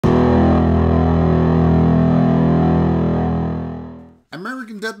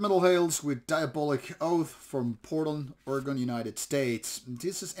American death metal hails with Diabolic Oath from Portland, Oregon, United States.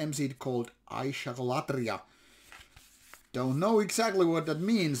 This is MC'd called Aischrolatreia. Don't know exactly what that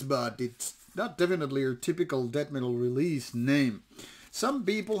means, but it's not definitely your typical death metal release name. Some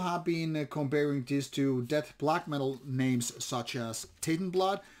people have been comparing this to death black metal names such as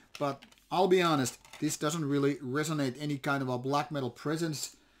Sentient, but I'll be honest, this doesn't really resonate any kind of a black metal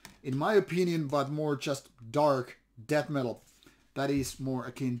presence in my opinion, but more just dark death metal. That is more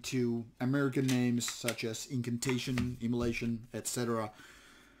akin to American names such as Incantation, Immolation, etc.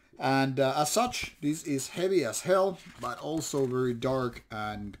 And as such, this is heavy as hell, but also very dark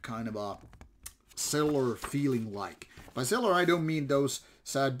and kind of a cellar feeling like. By cellar, I don't mean those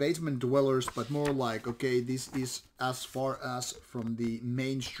sad basement dwellers, but more like, okay, this is as far as from the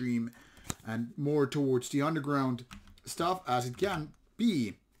mainstream and more towards the underground stuff as it can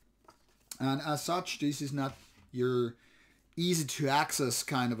be. And as such, this is not your easy to access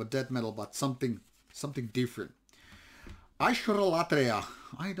kind of a death metal, but something different. Aischrolatreia,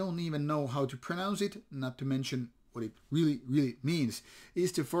 I don't even know how to pronounce it, not to mention what it really means,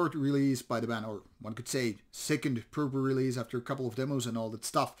 is the fourth release by the band, or one could say second proper release after a couple of demos and all that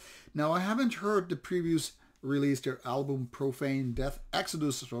stuff. Now, I haven't heard the previous release, their album Profane Death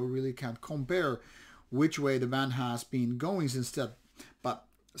Exodus, so I really can't compare which way the band has been going since that. But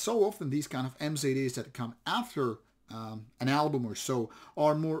so often these kind of MCDs that come after an album or so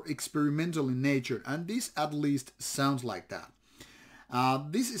are more experimental in nature, and this at least sounds like that.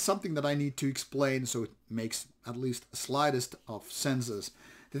 This is something that I need to explain so it makes at least slightest of senses.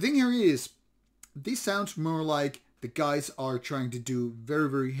 The thing here is, this sounds more like the guys are trying to do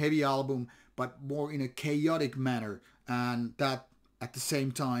very heavy album, but more in a chaotic manner, and that at the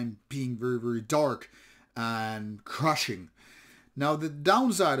same time being very dark and crushing. Now, the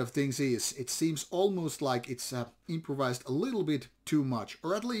downside of things is, it seems almost like it's improvised a little bit too much,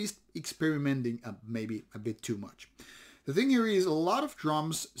 or at least experimenting maybe a bit too much. The thing here is, a lot of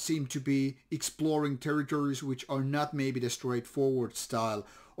drums seem to be exploring territories which are not maybe the straightforward style,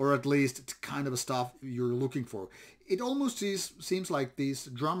 or at least it's kind of a stuff you're looking for. It almost seems like this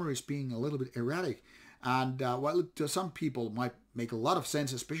drummer is being a little bit erratic, and while to some people might make a lot of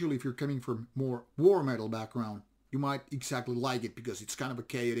sense, especially if you're coming from more war metal background, you might exactly like it because it's kind of a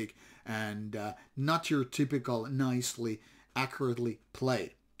chaotic and not your typical nicely, accurately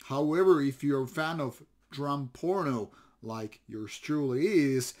played. However, if you're a fan of drum porno like yours truly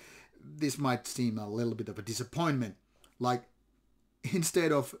is, this might seem a little bit of a disappointment. Like,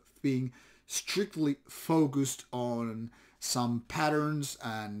 instead of being strictly focused on some patterns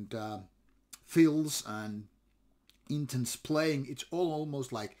and fills and intense playing, it's all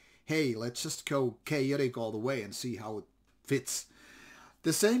almost like, hey, let's just go chaotic all the way and see how it fits.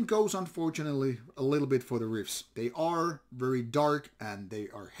 The same goes, unfortunately, a little bit for the riffs. They are very dark and they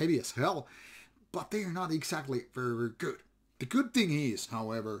are heavy as hell, but they are not exactly very good. The good thing is,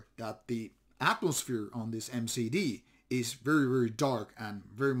 however, that the atmosphere on this MCD is very dark and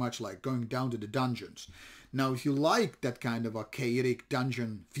very much like going down to the dungeons. Now, if you like that kind of a chaotic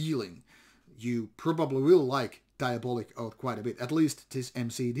dungeon feeling, you probably will like Diabolic Oath quite a bit, at least this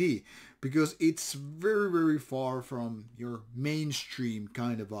MCD, because it's very far from your mainstream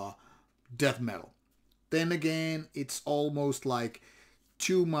kind of a death metal. Then again, it's almost like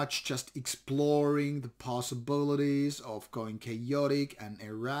too much just exploring the possibilities of going chaotic and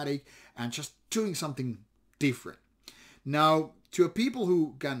erratic and just doing something different. Now, to people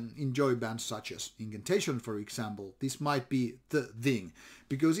who can enjoy bands such as Incantation, for example, this might be the thing,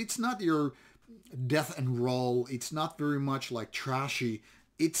 because it's not your death and roll, it's not very much like trashy,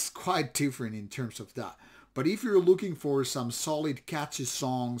 it's quite different in terms of that. But if you're looking for some solid catchy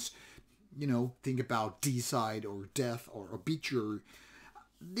songs, you know, think about D-Side or Death or Obituary,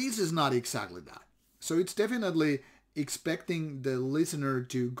 this is not exactly that. So it's definitely expecting the listener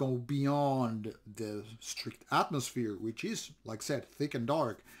to go beyond the strict atmosphere, which is, like I said, thick and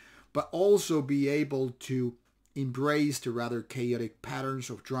dark, but also be able to embrace the rather chaotic patterns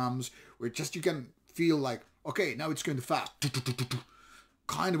of drums where just you can feel like, okay, now it's going to fast,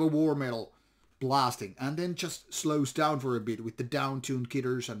 kind of a war metal blasting, and then just slows down for a bit with the down-tuned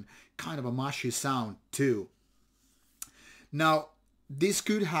guitars and kind of a mushy sound too. Now, this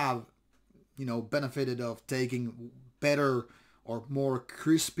could have, you know, benefited of taking better or more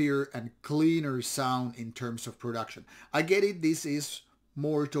crispier and cleaner sound in terms of production. I get it, this is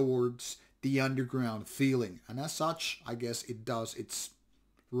more towards the underground feeling, and as such, I guess it does its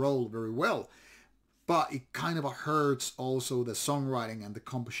role very well. But it kind of hurts also the songwriting and the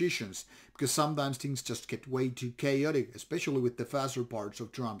compositions, because sometimes things just get way too chaotic, especially with the faster parts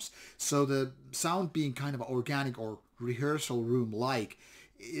of drums. So the sound being kind of organic or rehearsal room like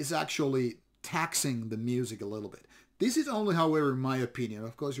is actually taxing the music a little bit. This is only, however, my opinion.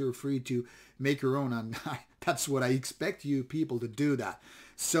 Of course, you're free to make your own, and that's what I expect you people to do that.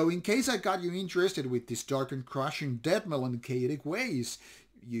 So in case I got you interested with this dark and crushing death metal in chaotic ways,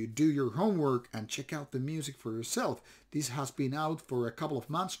 you do your homework and check out the music for yourself. This has been out for a couple of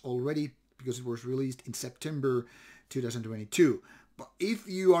months already because it was released in September 2022. But if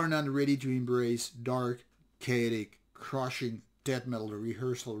you are not ready to embrace dark, chaotic, crushing death metal, the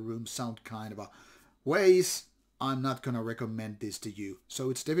rehearsal room sound kind of a ways, I'm not gonna recommend this to you. So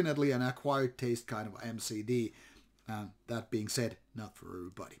it's definitely an acquired taste kind of MCD. That being said, not for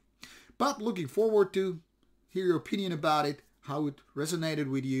everybody. But looking forward to hear your opinion about it, how it resonated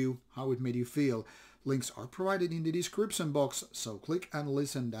with you, how it made you feel. Links are provided in the description box, so click and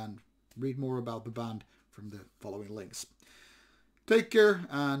listen and read more about the band from the following links. Take care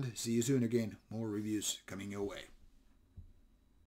and see you soon again. More reviews coming your way.